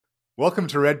Welcome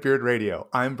to Redbeard Radio.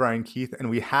 I'm Brian Keith, and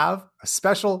we have a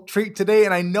special treat today.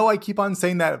 And I know I keep on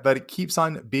saying that, but it keeps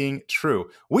on being true.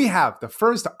 We have the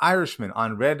first Irishman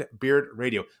on Redbeard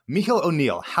Radio, Mícheál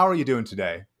O'Neill. How are you doing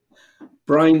today?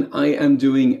 Brian, I am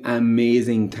doing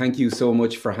amazing. Thank you so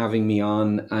much for having me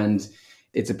on. And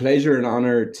it's a pleasure and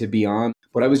honor to be on.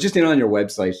 But I was just in on your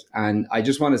website, and I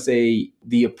just want to say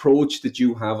the approach that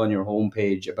you have on your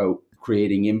homepage about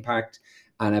creating impact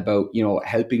and about,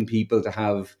 helping people to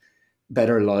have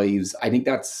better lives. I think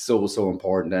that's so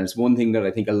important. And it's one thing that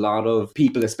I think a lot of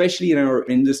people, especially in our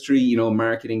industry,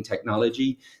 marketing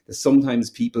technology, that sometimes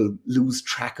people lose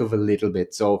track of a little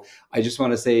bit. So I just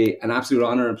want to say an absolute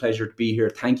honor and pleasure to be here.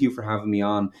 Thank you for having me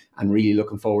on, and really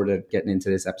looking forward to getting into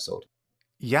this episode.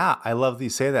 Yeah, I love that you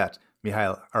say that,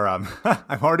 Mícheál.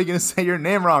 I'm already going to say your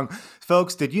name wrong.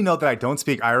 Folks, did you know that I don't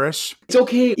speak Irish? It's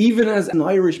okay. Even as an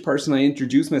Irish person, I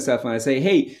introduce myself and I say,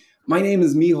 hey, my name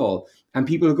is Mícheál. And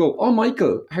people will go, oh,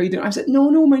 Michael, how are you doing? I said,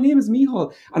 no, my name is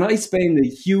Mícheál. And I spend a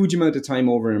huge amount of time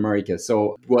over in America.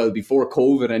 So, before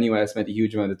COVID anyway, I spent a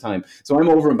huge amount of time. So I'm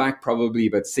over and back probably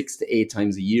about 6 to 8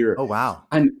 times a year. Oh, wow.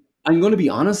 And I'm going to be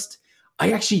honest,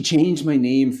 I actually changed my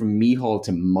name from Mícheál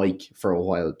to Mike for a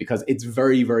while because it's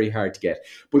very, very hard to get.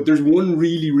 But there's one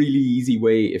really, really easy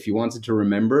way if you wanted to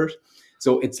remember it.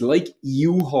 So it's like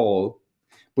U-Haul,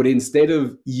 but instead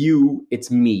of you,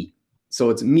 it's me. So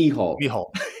it's Mícheál. Mícheál.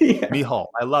 Yeah. Mícheál.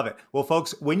 I love it. Well,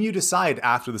 folks, when you decide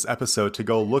after this episode to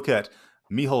go look at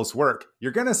Mícheál's work,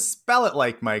 you're going to spell it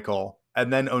like Michael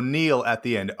and then O'Neill at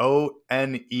the end. O-N-E-I-L-L.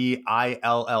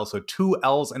 So 2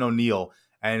 L's in O'Neill.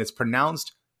 And it's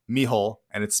pronounced Mícheál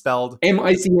and it's spelled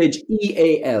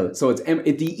M-I-C-H-E-A-L. So it's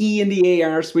the E and the A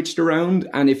are switched around.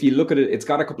 And if you look at it, it's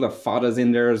got a couple of fadas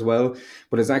in there as well.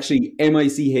 But it's actually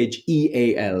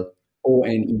M-I-C-H-E-A-L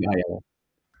O-N-E-I-L.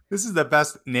 This is the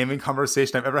best naming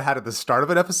conversation I've ever had at the start of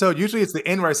an episode. Usually it's the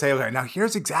end where I say, okay, now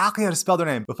here's exactly how to spell their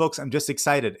name. But folks, I'm just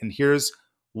excited. And here's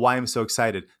why I'm so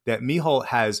excited. That Mícheál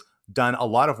has done a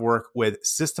lot of work with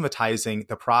systematizing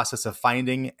the process of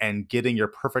finding and getting your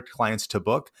perfect clients to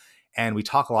book. And we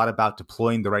talk a lot about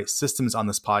deploying the right systems on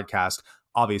this podcast.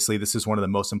 Obviously, this is one of the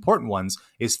most important ones,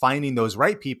 is finding those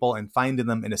right people and finding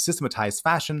them in a systematized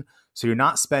fashion. So you're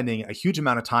not spending a huge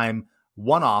amount of time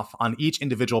one-off on each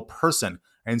individual person.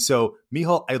 And so,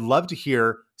 Mícheál, I'd love to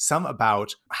hear some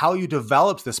about how you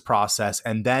developed this process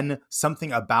and then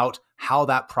something about how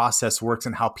that process works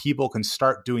and how people can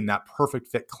start doing that perfect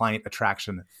fit client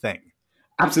attraction thing.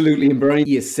 Absolutely. And Brian,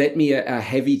 you set me a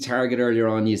heavy target earlier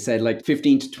on. You said like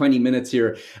 15 to 20 minutes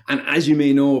here. And as you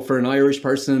may know, for an Irish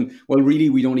person, well,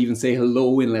 really, we don't even say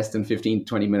hello in less than 15 to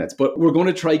 20 minutes. But we're going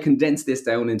to try condense this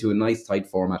down into a nice tight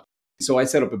format. So I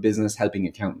set up a business helping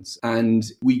accountants, and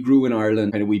we grew in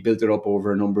Ireland and we built it up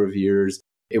over a number of years.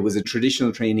 It was a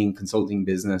traditional training consulting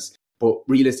business, but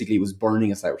realistically it was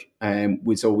burning us out.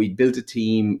 So we built a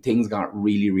team, things got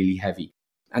really, really heavy.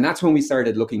 And that's when we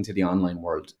started looking to the online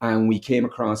world. And we came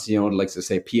across, like to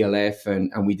say PLF,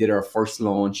 and we did our first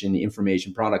launch in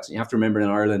information products. And you have to remember in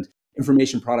Ireland,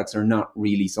 information products are not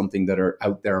really something that are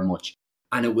out there much.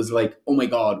 And it was like, oh my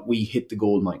God, we hit the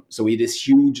gold mine. So we had this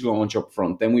huge launch up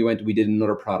front. Then we did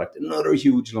another product, another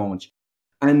huge launch.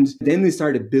 And then we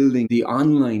started building the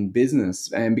online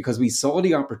business because we saw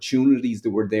the opportunities that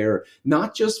were there,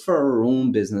 not just for our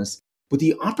own business, but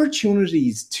the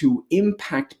opportunities to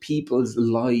impact people's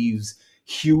lives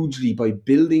hugely by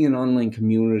building an online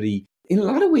community. In a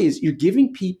lot of ways, you're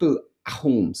giving people a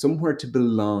home, somewhere to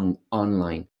belong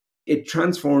online. It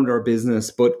transformed our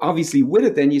business, but obviously with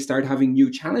it, then you start having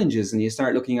new challenges and you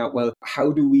start looking at, well,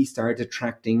 how do we start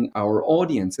attracting our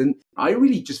audience? And I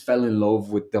really just fell in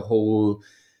love with the whole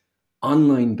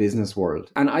online business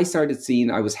world. And I started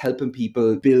seeing I was helping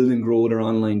people build and grow their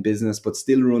online business, but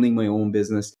still running my own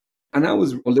business. And that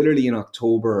was literally in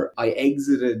October, I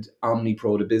exited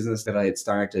OmniPro, the business that I had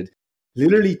started.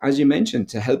 Literally, as you mentioned,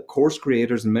 to help course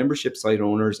creators and membership site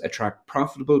owners attract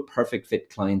profitable, perfect fit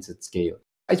clients at scale.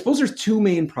 I suppose there's 2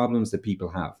 main problems that people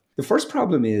have. The first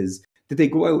problem is that they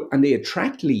go out and they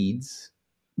attract leads,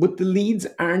 but the leads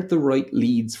aren't the right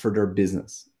leads for their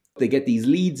business. They get these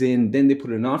leads in, then they put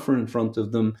an offer in front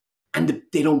of them and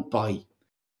they don't buy.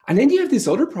 And then you have this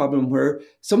other problem where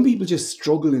some people just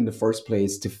struggle in the first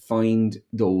place to find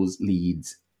those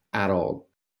leads at all.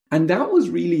 And that was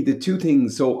really the 2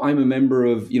 things. So I'm a member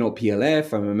of,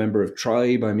 PLF, I'm a member of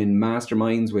Tribe, I'm in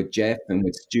masterminds with Jeff and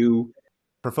with Stu.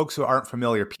 For folks who aren't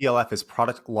familiar, PLF is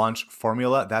Product Launch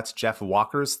Formula. That's Jeff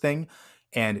Walker's thing.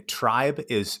 And Tribe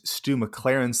is Stu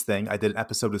McLaren's thing. I did an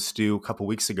episode with Stu a couple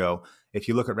weeks ago. if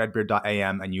you look at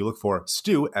redbeard.am and you look for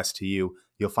Stu, S-T-U,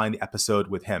 you'll find the episode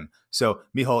with him. So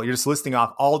Mícheál, you're just listing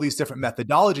off all these different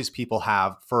methodologies people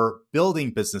have for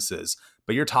building businesses,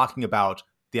 but you're talking about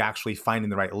the actually finding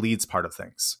the right leads part of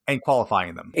things and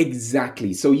qualifying them.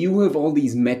 Exactly. So you have all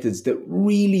these methods that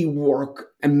really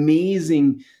work,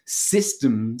 amazing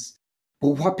systems.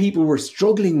 But what people were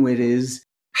struggling with is,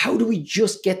 how do we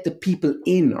just get the people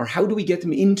in, or how do we get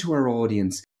them into our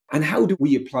audience? And how do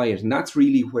we apply it? And that's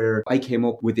really where I came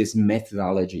up with this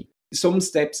methodology. Some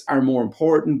steps are more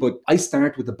important, but I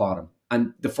start with the bottom.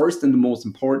 And the first and the most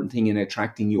important thing in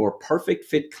attracting your perfect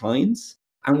fit clients,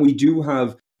 and we do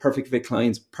have perfect fit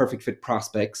clients, perfect fit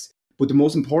prospects, but the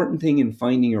most important thing in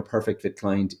finding your perfect fit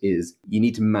client is you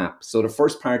need to map. So the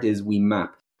first part is we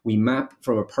map. We map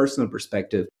from a personal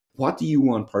perspective. What do you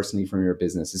want personally from your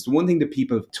business? It's the one thing that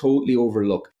people totally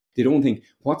overlook. They don't think,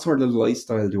 what sort of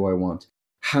lifestyle do I want?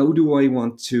 How do I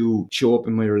want to show up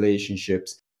in my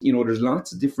relationships? You know, there's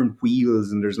lots of different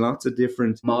wheels and there's lots of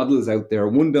different models out there.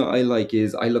 One that I like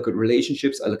is I look at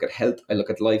relationships, I look at health, I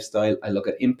look at lifestyle, I look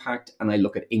at impact, and I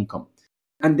look at income.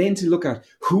 And then to look at,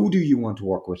 who do you want to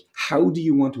work with? How do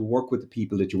you want to work with the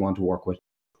people that you want to work with?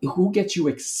 Who gets you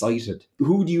excited?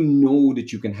 Who do you know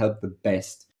that you can help the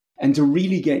best? And to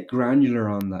really get granular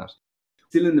on that.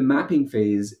 Still in the mapping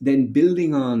phase, then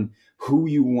building on who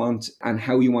you want and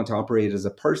how you want to operate as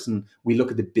a person, we look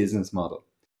at the business model.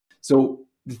 So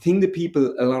the thing that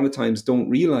people a lot of times don't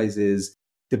realize is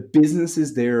the business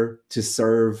is there to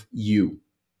serve you.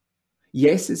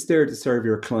 Yes, it's there to serve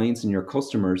your clients and your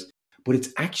customers, but it's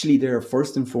actually there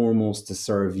first and foremost to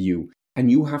serve you.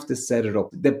 And you have to set it up.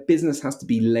 The business has to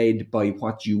be led by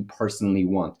what you personally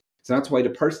want. So that's why the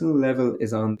personal level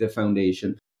is on the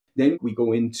foundation. Then we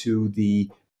go into the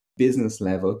business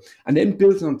level, and then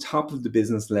built on top of the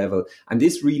business level. And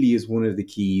this really is one of the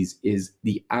keys, is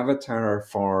the avatar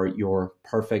for your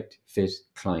perfect fit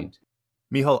client.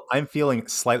 Mícheál, I'm feeling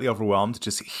slightly overwhelmed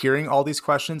just hearing all these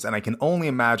questions, and I can only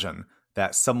imagine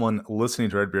that someone listening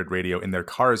to Redbeard Radio in their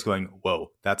car is going,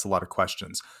 whoa, that's a lot of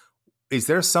questions. Is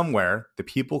there somewhere that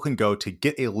people can go to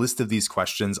get a list of these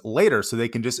questions later so they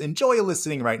can just enjoy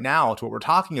listening right now to what we're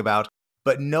talking about,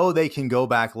 but know they can go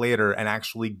back later and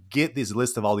actually get this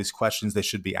list of all these questions they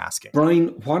should be asking? Brian,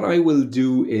 what I will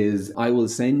do is I will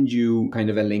send you kind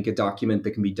of a link, a document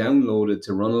that can be downloaded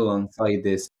to run alongside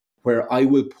this, where I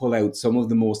will pull out some of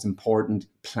the most important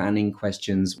planning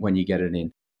questions when you get it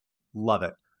in. Love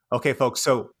it. Okay, folks,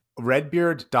 so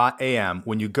redbeard.am,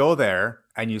 when you go there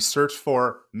and you search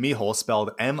for Mícheál,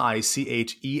 spelled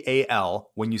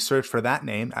M-I-C-H-E-A-L, when you search for that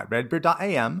name at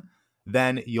redbeard.am,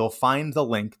 then you'll find the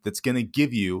link that's going to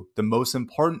give you the most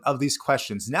important of these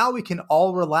questions. Now we can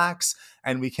all relax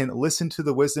and we can listen to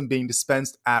the wisdom being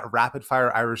dispensed at rapid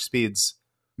fire Irish speeds.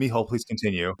 Mícheál, please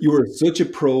continue. You are such a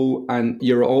pro, and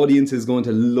your audience is going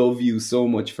to love you so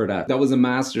much for that. That was a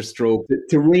master stroke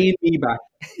to rein me back.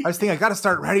 I was thinking I got to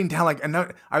start writing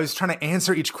down I was trying to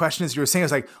answer each question as you were saying. I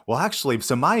was like, well, actually,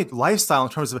 so my lifestyle in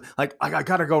terms of I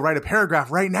got to go write a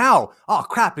paragraph right now. Oh,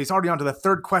 crap. He's already on to the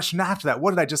third question after that.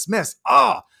 What did I just miss?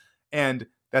 And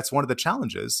that's one of the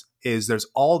challenges is there's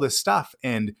all this stuff.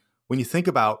 And when you think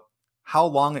about how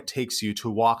long it takes you to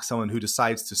walk someone who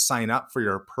decides to sign up for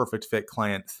your perfect fit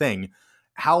client thing,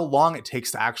 how long it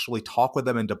takes to actually talk with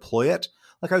them and deploy it.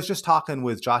 Like I was just talking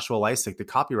with Joshua Lysick, the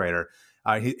copywriter.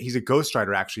 He's a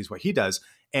ghostwriter, actually, is what he does.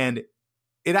 And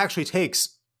it actually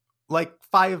takes like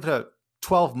 5 to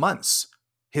 12 months,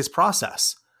 his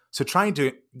process. So trying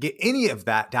to get any of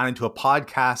that down into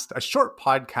a short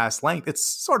podcast length, it's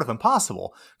sort of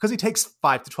impossible because it takes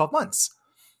 5 to 12 months.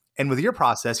 And with your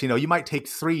process, you might take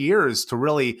 3 years to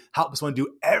really help someone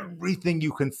do everything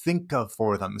you can think of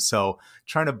for them. So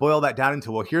trying to boil that down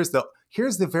into, well, here's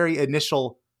the very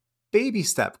initial baby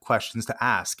step questions to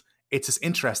ask. It's this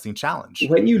interesting challenge.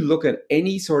 When you look at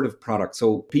any sort of product,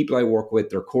 so people I work with,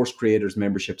 they're course creators,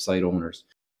 membership site owners.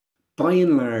 By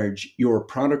and large, your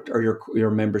product or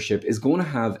your membership is going to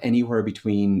have anywhere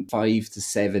between 5 to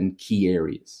 7 key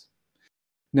areas.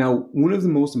 Now, one of the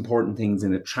most important things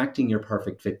in attracting your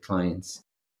perfect fit clients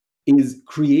is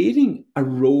creating a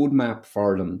roadmap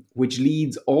for them, which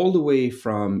leads all the way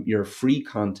from your free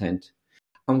content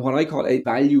and what I call a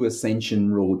value ascension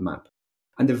roadmap.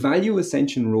 And the value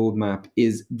ascension roadmap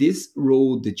is this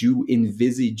road that you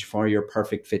envisage for your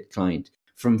perfect fit client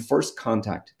from first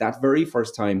contact, that very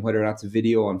first time, whether that's a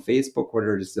video on Facebook,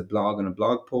 whether it's a blog on a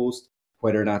blog post,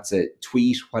 whether that's a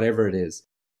tweet, whatever it is,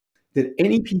 that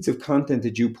any piece of content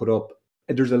that you put up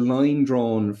There's a line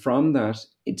drawn from that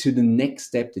to the next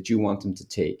step that you want them to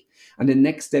take. And the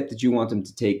next step that you want them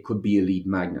to take could be a lead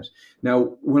magnet.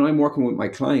 Now, when I'm working with my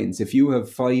clients, if you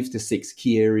have 5 to 6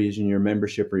 key areas in your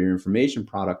membership or your information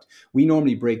product, we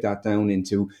normally break that down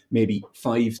into maybe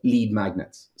 5 lead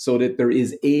magnets so that there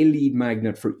is a lead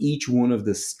magnet for each one of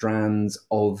the strands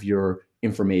of your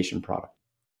information product.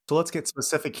 So let's get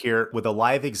specific here with a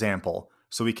live example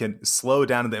so we can slow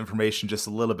down the information just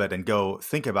a little bit and go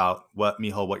think about what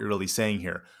you're really saying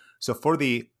here. So for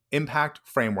the Impact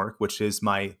Framework, which is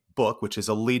my book, which is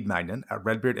a lead magnet at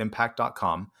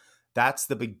redbeardimpact.com, that's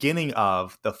the beginning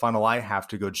of the funnel I have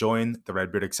to go join the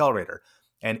Redbeard Accelerator.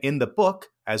 And in the book,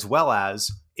 as well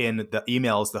as in the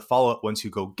emails, the follow-up once you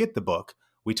go get the book,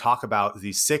 we talk about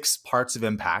the 6 parts of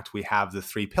impact. We have the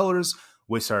 3 pillars,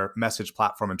 which are message,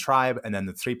 platform, and tribe, and then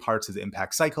the 3 parts of the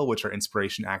impact cycle, which are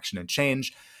inspiration, action, and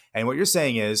change. And what you're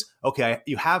saying is, okay,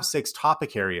 you have 6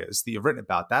 topic areas that you've written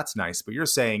about. That's nice. But you're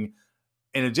saying,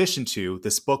 in addition to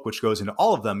this book, which goes into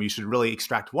all of them, you should really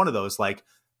extract one of those, like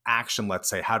action, let's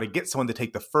say, how to get someone to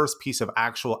take the first piece of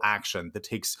actual action that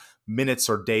takes minutes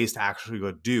or days to actually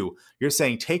go do. You're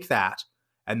saying take that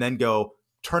and then go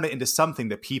turn it into something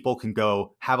that people can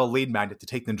go have a lead magnet to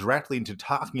take them directly into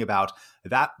talking about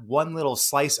that one little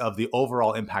slice of the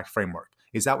overall impact framework.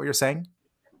 Is that what you're saying?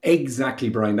 Exactly,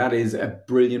 Brian. That is a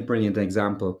brilliant, brilliant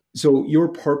example. So your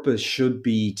purpose should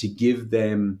be to give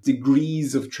them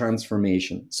degrees of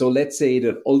transformation. So let's say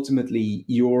that ultimately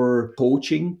your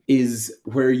coaching is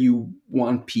where you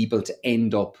want people to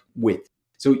end up with.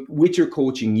 So with your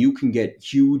coaching, you can get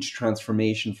huge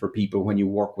transformation for people when you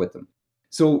work with them.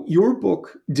 So your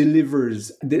book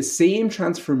delivers the same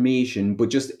transformation, but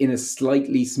just in a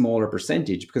slightly smaller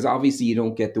percentage, because obviously you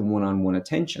don't get the one-on-one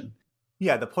attention.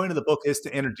 Yeah, the point of the book is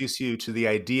to introduce you to the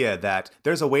idea that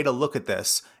there's a way to look at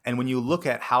this. And when you look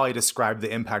at how I describe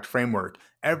the impact framework,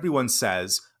 everyone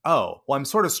says, oh, well, I'm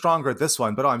sort of stronger at this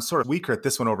one, but I'm sort of weaker at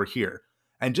this one over here.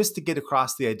 And just to get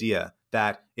across the idea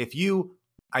that if you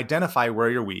identify where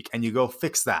you're weak and you go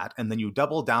fix that, and then you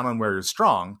double down on where you're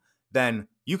strong, then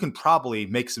you can probably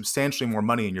make substantially more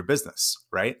money in your business,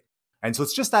 right? And so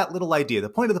it's just that little idea. The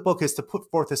point of the book is to put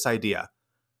forth this idea.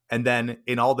 And then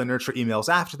in all the nurture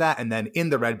emails after that, and then in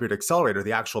the Redbeard Accelerator,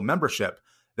 the actual membership,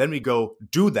 then we go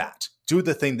do that. Do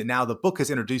the thing that now the book has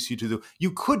introduced you to do.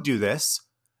 You could do this.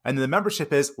 And then the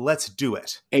membership is, let's do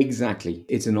it. Exactly.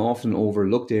 It's an often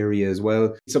overlooked area as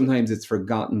well. Sometimes it's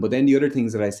forgotten. But then the other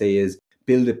things that I say is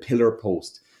build a pillar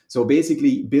post. So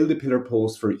basically build a pillar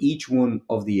post for each one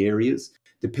of the areas.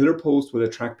 The pillar post will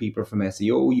attract people from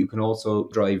SEO. You can also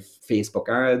drive Facebook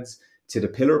ads to the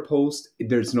pillar post.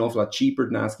 There's an awful lot cheaper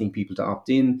than asking people to opt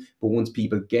in. But once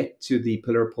people get to the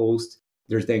pillar post,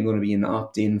 there's then going to be an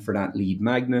opt-in for that lead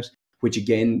magnet, which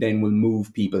again then will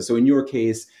move people. So in your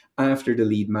case, after the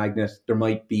lead magnet, there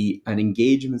might be an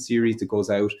engagement series that goes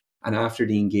out. And after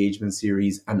the engagement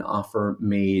series, an offer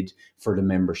made for the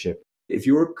membership. If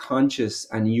you're conscious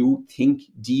and you think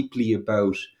deeply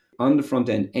about, on the front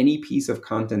end, any piece of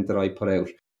content that I put out,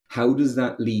 how does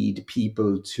that lead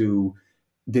people to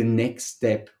the next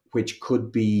step, which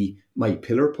could be my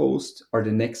pillar post, or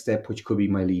the next step, which could be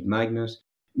my lead magnet,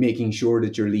 making sure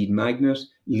that your lead magnet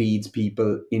leads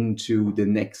people into the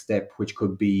next step, which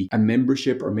could be a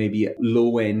membership or maybe a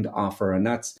low-end offer. And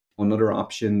that's another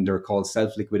option. They're called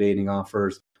self-liquidating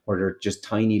offers, or they're just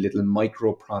tiny little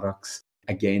micro products,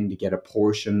 again, to get a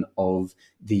portion of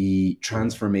the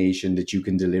transformation that you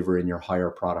can deliver in your higher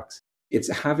products. It's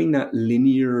having that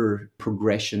linear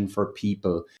progression for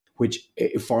people, which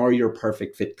for your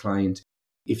perfect fit client,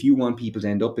 if you want people to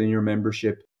end up in your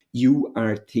membership, you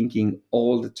are thinking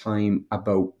all the time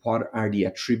about what are the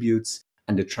attributes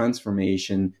and the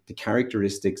transformation, the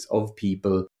characteristics of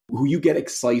people who you get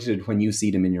excited when you see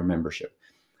them in your membership.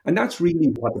 And that's really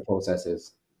what the process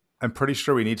is. I'm pretty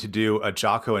sure we need to do a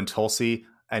Jocko and Tulsi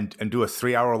and do a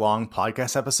 3-hour-long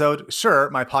podcast episode.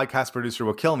 Sure, my podcast producer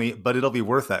will kill me, but it'll be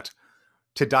worth it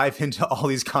to dive into all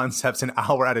these concepts an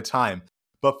hour at a time.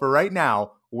 But for right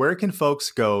now, where can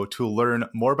folks go to learn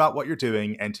more about what you're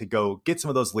doing and to go get some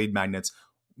of those lead magnets?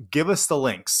 Give us the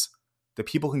links that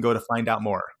people can go to find out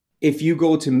more. If you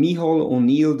go to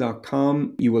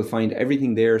MícheálO'Neill.com, you will find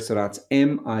everything there. So that's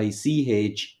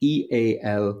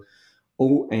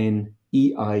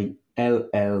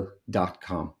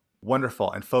MícheálO'Neill.com.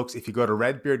 Wonderful. And folks, if you go to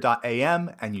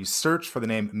redbeard.am and you search for the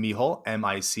name Mícheál,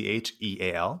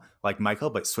 Micheal, like Michael,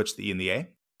 but switch the E and the A,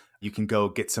 you can go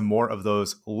get some more of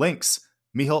those links.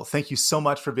 Mícheál, thank you so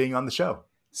much for being on the show.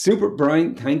 Super,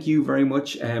 Brian. Thank you very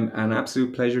much. An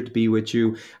absolute pleasure to be with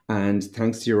you. And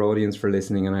thanks to your audience for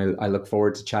listening. And I look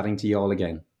forward to chatting to you all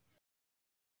again.